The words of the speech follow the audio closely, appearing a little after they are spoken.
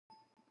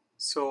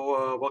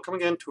Welcome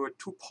again to a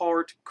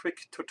two-part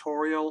quick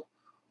tutorial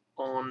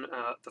on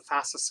the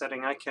fastest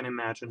setting I can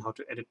imagine how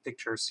to edit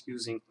pictures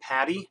using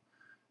Paddy,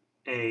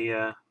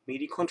 a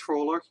Midi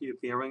controller here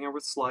bearing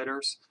with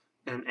sliders,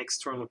 and an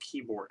external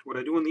keyboard. What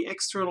I do on the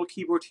external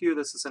keyboard here,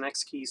 this is an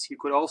XKeys. You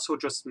could also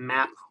just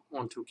map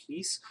onto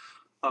keys.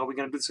 We're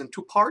going to do this in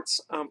two parts.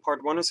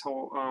 Part one is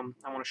how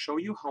I want to show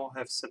you how I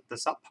have set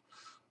this up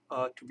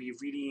to be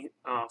really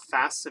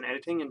fast in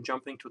editing and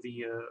jumping to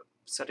the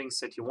settings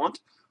that you want.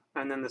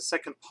 And then the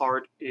second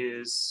part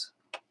is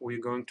we're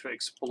going to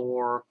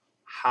explore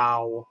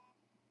how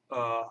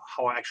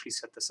I actually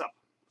set this up.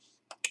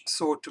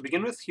 So to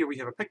begin with, here we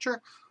have a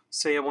picture.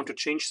 Say I want to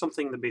change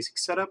something in the basic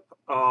setup.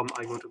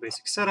 I go to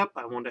basic setup.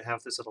 I want to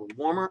have this a little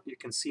warmer. You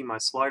can see my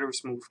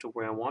sliders move to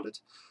where I want it.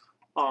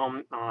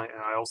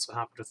 I also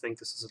happen to think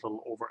this is a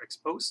little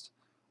overexposed.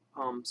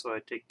 So I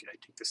take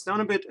this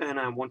down a bit, and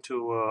I want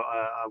to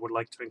I would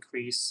like to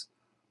increase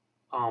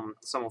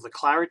some of the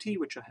clarity,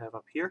 which I have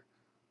up here.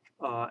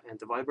 And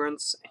the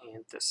vibrance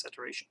and the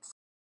saturation.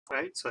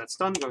 Right, so that's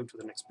done. Going to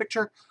the next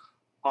picture.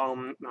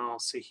 I'll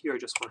say here I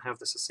just want to have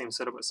this the same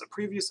setup as the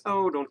previous.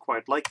 Oh, don't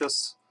quite like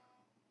this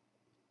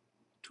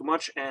too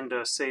much. And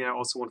say I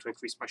also want to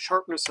increase my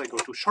sharpness. I go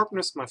to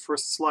sharpness. My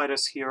first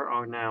sliders here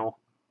are now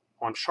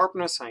on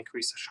sharpness. I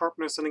increase the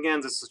sharpness, and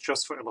again, this is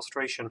just for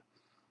illustration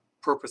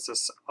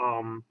purposes.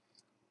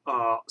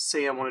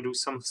 Say I want to do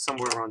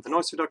somewhere around the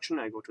noise reduction.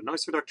 I go to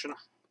noise reduction. I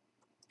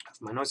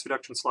have my noise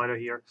reduction slider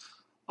here.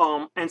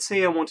 And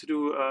say I want to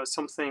do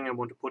something, I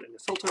want to put in a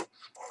filter.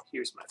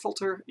 Here's my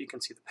filter. You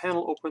can see the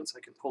panel opens. I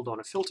can pull down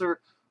a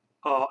filter,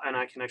 and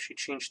I can actually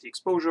change the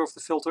exposure of the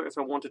filter if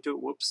I wanted to.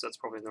 Whoops, that's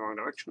probably in the wrong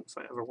direction if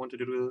I ever wanted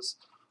to do this.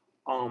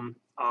 And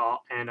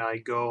I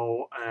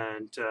go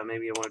and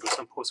maybe I want to do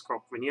some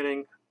post-crop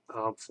vignetting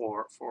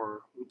for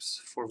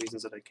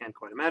reasons that I can't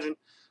quite imagine.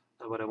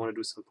 But I want to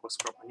do some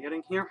post-crop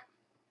vignetting here.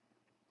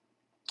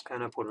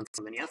 And I put in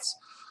some vignettes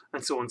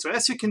and so on. So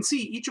as you can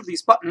see, each of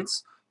these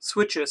buttons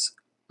switches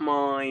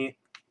my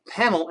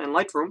panel in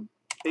Lightroom: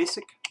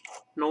 basic,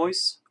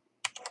 noise,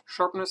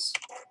 sharpness,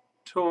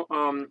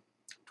 tone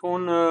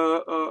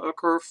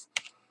curve,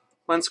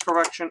 lens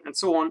correction, and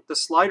so on. The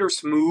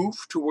sliders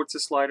move towards the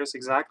sliders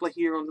exactly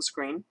here on the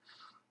screen.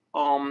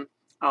 And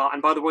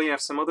by the way, I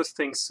have some other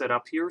things set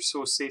up here.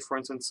 So say, for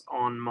instance,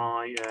 on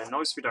my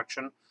noise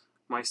reduction,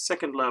 my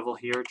second level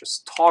here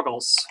just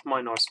toggles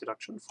my noise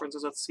reduction. For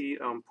instance, let's see,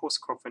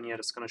 post-crop vignette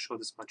is going to show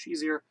this much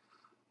easier.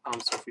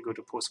 So if we go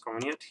to post-crop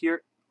vignette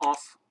here,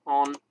 off,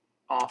 on,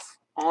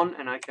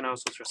 and I can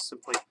also just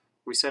simply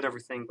reset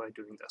everything by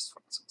doing this,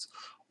 for instance.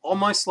 All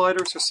my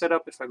sliders are set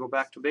up. If I go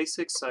back to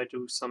basics, I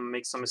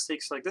make some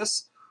mistakes like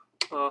this.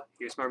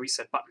 Here's my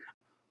reset button.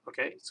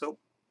 Okay, so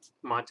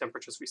my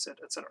temperature's reset,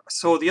 etc.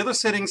 So the other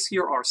settings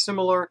here are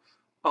similar.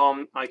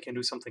 I can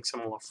do something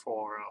similar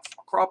for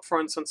crop, for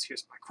instance.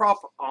 Here's my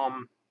crop,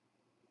 and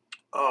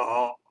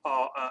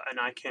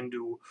I can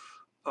do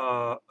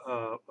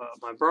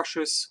my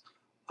brushes.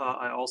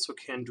 I also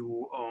can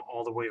do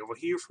all the way over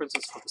here, for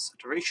instance, for the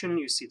saturation.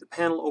 You see the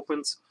panel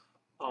opens,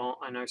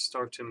 and I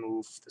start to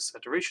move the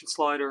saturation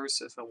sliders.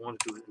 If I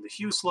want to do it in the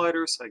hue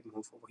sliders, I can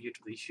move over here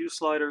to the hue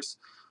sliders,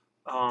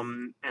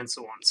 and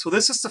so on. So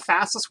this is the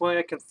fastest way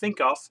I can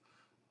think of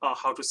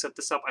how to set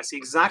this up. I see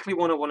exactly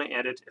what I want to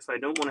edit. If I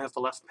don't want to have the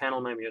left panel,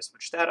 maybe I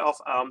switch that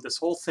off. This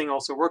whole thing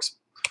also works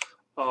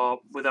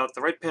without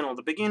the right panel at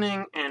the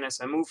beginning, and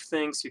as I move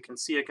things, you can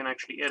see I can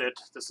actually edit.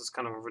 This is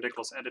kind of a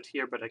ridiculous edit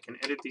here, but I can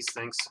edit these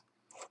things,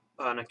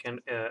 and I can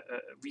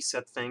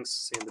reset things.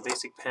 Say in the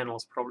basic panel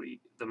is probably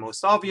the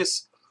most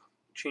obvious.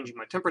 Changing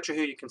my temperature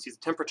here, you can see the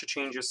temperature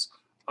changes.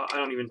 I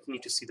don't even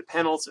need to see the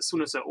panels. As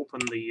soon as I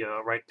open the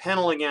right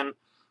panel again,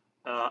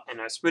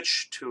 and I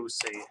switch to,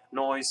 say,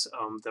 noise,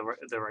 the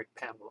right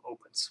panel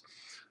opens.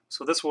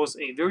 So this was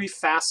a very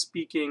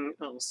fast-speaking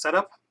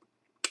setup.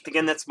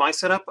 Again, that's my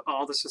setup.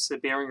 This is the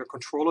bearing or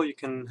controller. You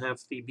can have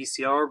the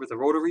BCR with the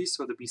rotaries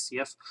or the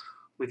BCF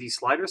with these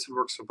sliders. It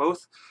works for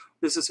both.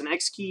 This is an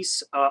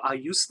XKeys. I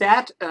use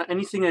that.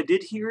 Anything I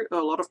did here, a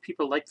lot of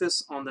people like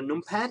this on the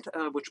numpad,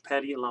 which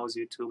Paddy allows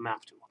you to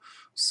map to.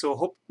 So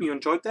hope you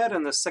enjoyed that.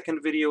 And the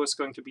second video is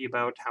going to be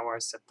about how I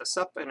set this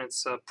up, and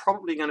it's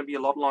probably going to be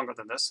a lot longer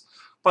than this.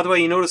 By the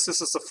way, you notice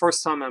this is the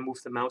first time I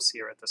moved the mouse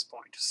here at this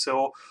point.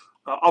 So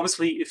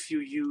obviously, if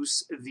you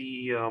use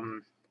the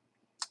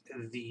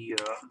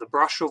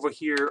brush over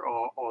here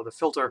or the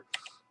filter,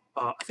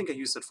 I think I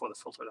used it for the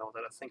filter now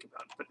that I think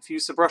about it. But if you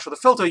use the brush or the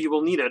filter, you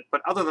will need it.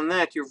 But other than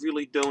that, you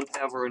really don't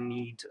ever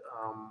need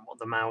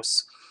the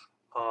mouse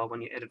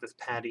when you edit with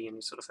Paddy and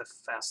you sort of have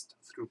fast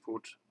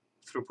throughput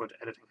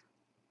editing.